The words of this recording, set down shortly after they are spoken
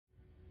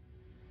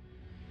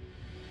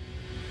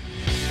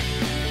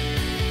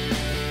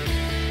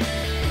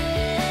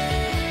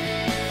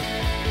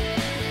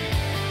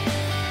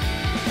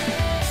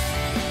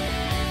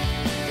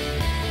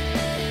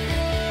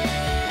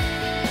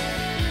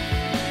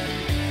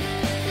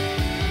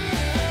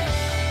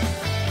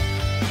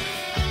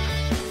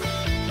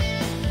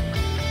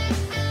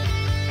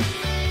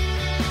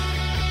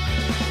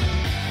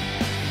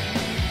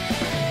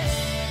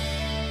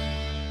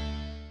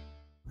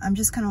I'm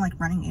just kind of like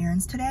running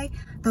errands today.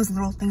 Those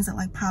little things that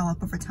like pile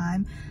up over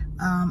time.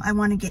 I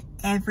want to get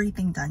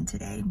everything done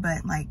today,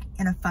 but like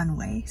in a fun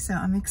way. So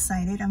I'm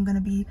excited. I'm going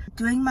to be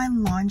doing my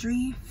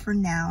laundry for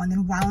now. And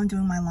then while I'm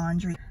doing my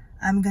laundry,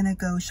 I'm going to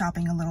go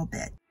shopping a little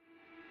bit.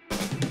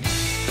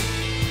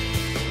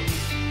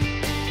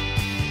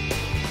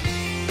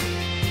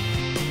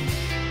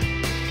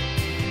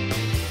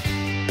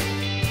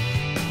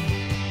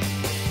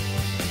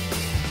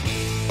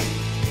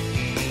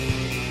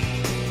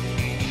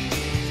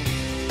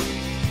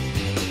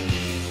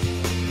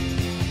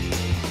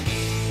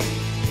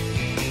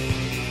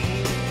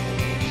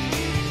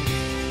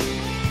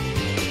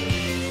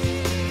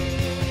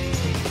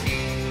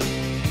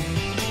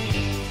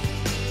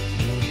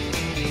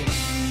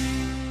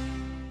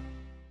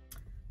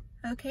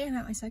 Okay, I'm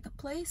at my second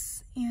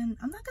place, and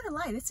I'm not gonna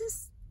lie, this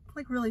is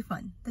like really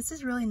fun. This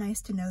is really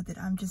nice to know that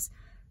I'm just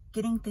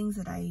getting things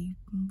that I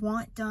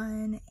want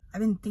done. I've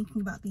been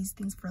thinking about these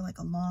things for like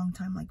a long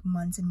time, like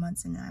months and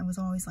months, and I was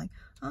always like,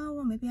 oh,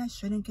 well, maybe I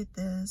shouldn't get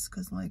this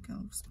because like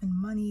I'll spend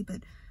money,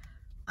 but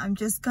I'm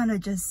just gonna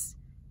just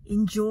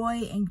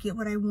enjoy and get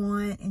what I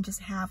want and just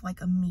have like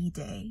a me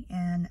day,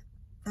 and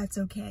that's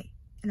okay.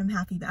 And I'm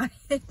happy about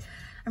it.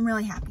 I'm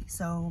really happy.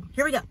 So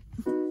here we go.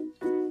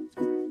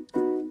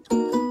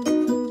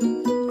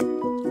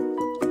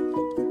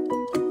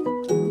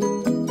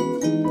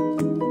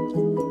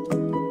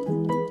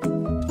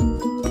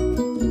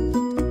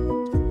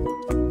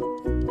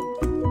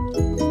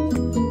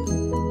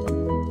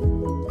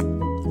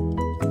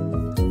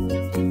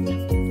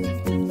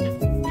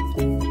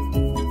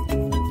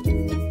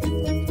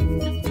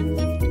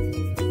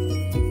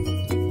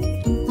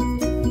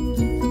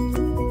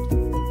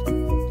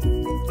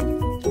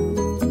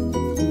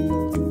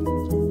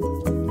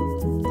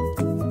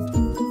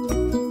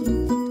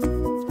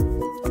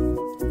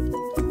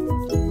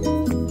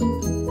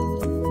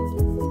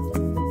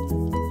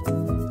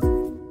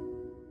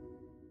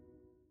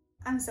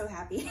 I'm so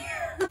happy.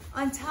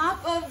 On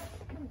top of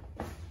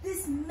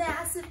this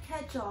massive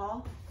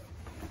catch-all,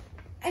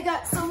 I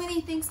got so many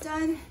things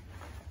done,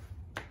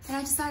 and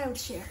I just thought I would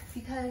share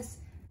because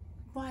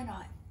why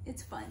not?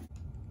 It's fun.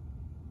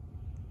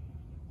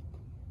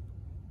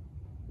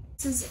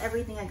 This is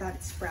everything I got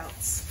at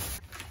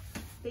Sprouts.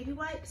 Baby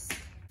wipes,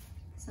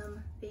 some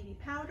baby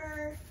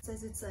powder. It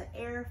says it's an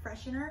air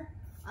freshener.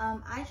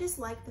 I just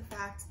like the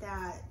fact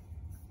that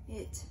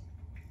it,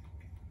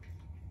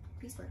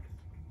 please work.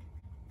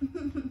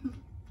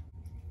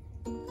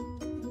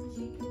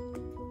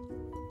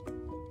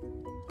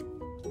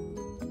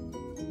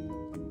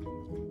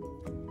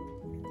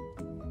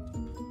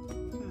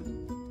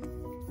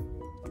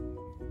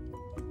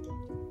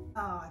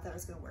 Oh, I thought it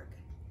was gonna work.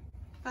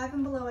 5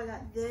 and Below, I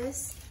got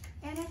this,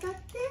 and I got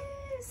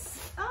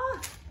this.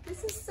 Oh,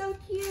 this is so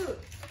cute.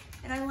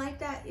 And I like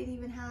that it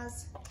even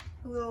has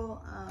a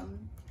little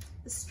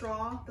the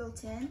straw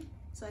built in,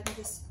 so I can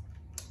just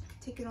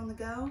take it on the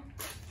go.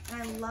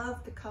 And I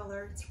love the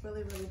color. It's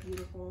really, really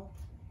beautiful.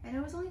 And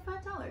it was only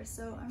 $5,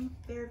 so I'm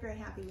very, very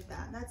happy with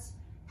that. That's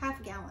half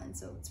a gallon,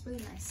 so it's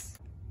really nice.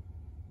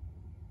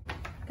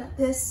 Got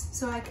this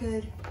so I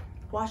could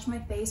wash my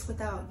face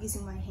without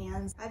using my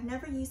hands. I've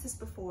never used this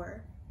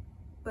before,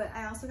 but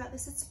I also got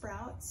this at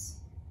Sprouts.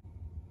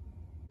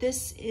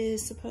 This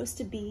is supposed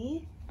to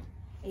be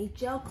a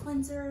gel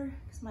cleanser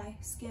because my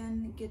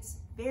skin gets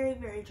very,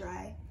 very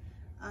dry.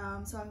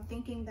 So I'm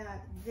thinking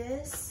that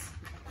this,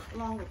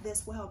 along with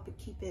this, will help it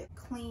keep it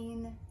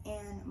clean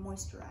and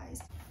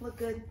moisturized. Look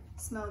good,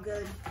 smell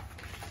good,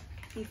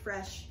 be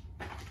fresh,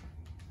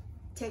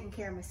 taking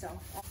care of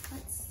myself.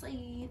 Let's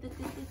see.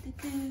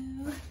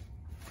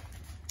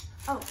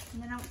 Oh,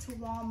 and then I went to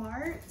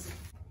Walmart.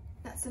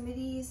 Got some of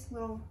these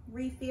little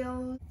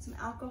refills, some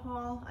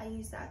alcohol. I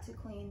use that to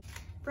clean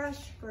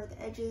brush for the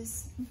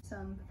edges,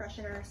 some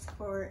fresheners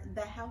for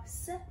the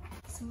house,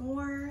 some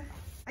more.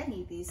 I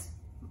need these.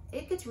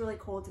 It gets really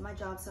cold at my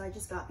job, so I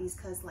just got these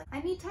because like I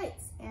need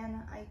tights, and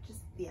I just,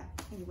 yeah,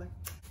 anyway.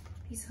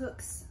 These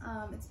hooks,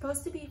 it's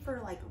supposed to be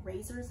for like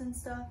razors and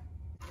stuff.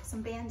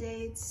 Some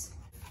Band-Aids.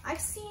 I've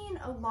seen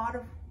a lot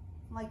of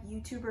like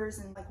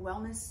YouTubers and like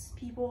wellness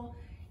people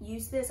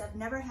use this. I've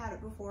never had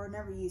it before,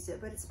 never used it,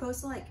 but it's supposed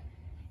to like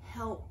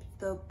help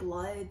the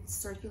blood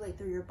circulate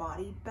through your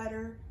body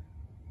better.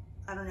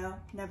 I don't know,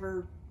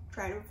 never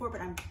tried it before,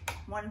 but I'm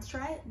wanting to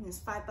try it, and it's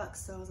 $5,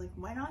 so I was like,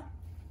 why not?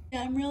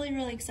 Yeah, I'm really,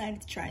 really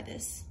excited to try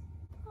this.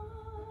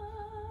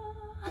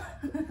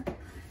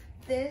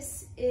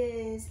 This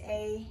is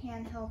a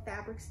handheld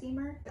fabric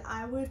steamer.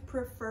 I would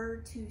prefer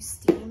to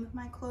steam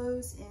my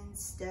clothes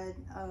instead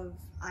of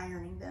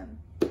ironing them.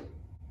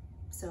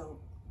 So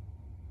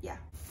yeah.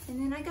 And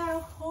then I got a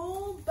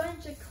whole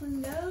bunch of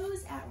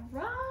clothes at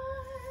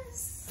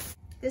Ross.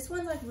 This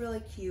one's like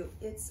really cute.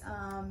 It's,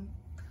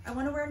 I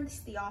want to wear it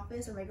to the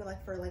office or maybe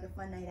like for like a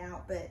fun night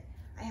out, but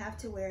I have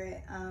to wear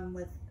it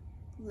with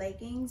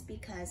leggings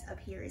because up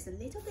here is a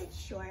little bit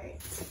short.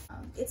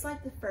 It's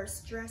like the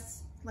first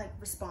dress, like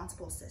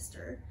Responsible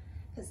Sister,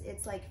 because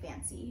it's like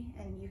fancy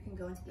and you can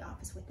go into the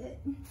office with it.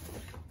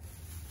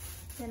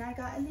 Then I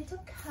got a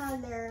little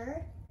color.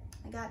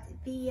 I got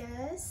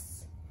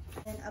this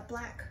and a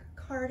black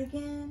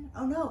cardigan.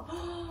 Oh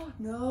no,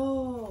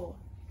 no,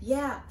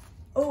 yeah.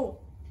 Oh,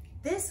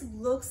 this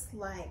looks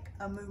like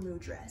a muumuu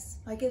dress.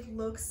 Like it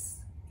looks,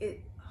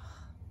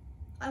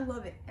 I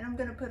love it. And I'm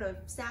gonna put a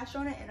sash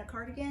on it and a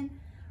cardigan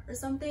or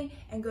something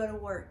and go to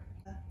work.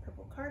 A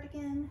purple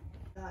cardigan,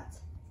 got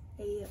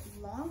a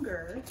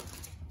longer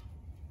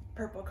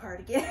purple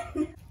cardigan.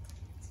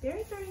 It's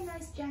very, very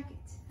nice jacket.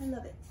 I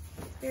love it.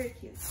 It's very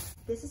cute.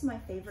 This is my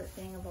favorite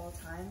thing of all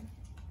time.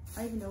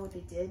 I don't even know what they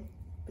did,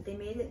 but they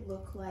made it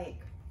look like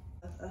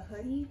a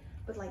hoodie,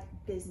 but like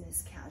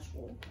business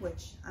casual,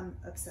 which I'm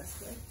obsessed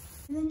with.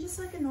 And then just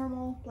like a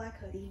normal black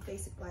hoodie,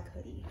 basic black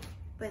hoodie,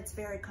 but it's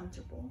very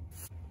comfortable.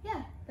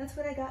 Yeah, that's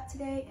what I got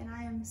today, and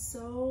I am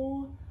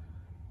so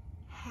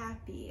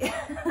happy.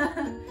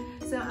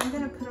 So I'm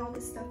gonna put all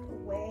this stuff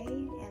away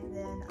and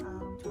then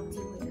talk to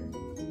you later.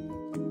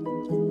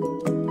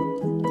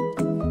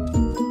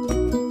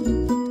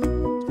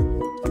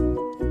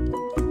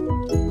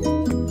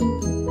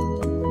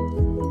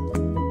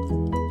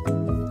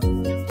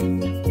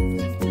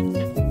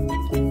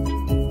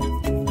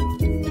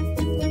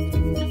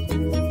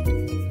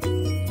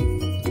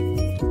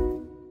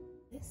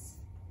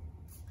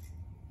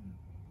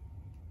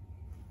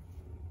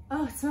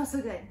 Oh, it smells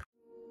so good.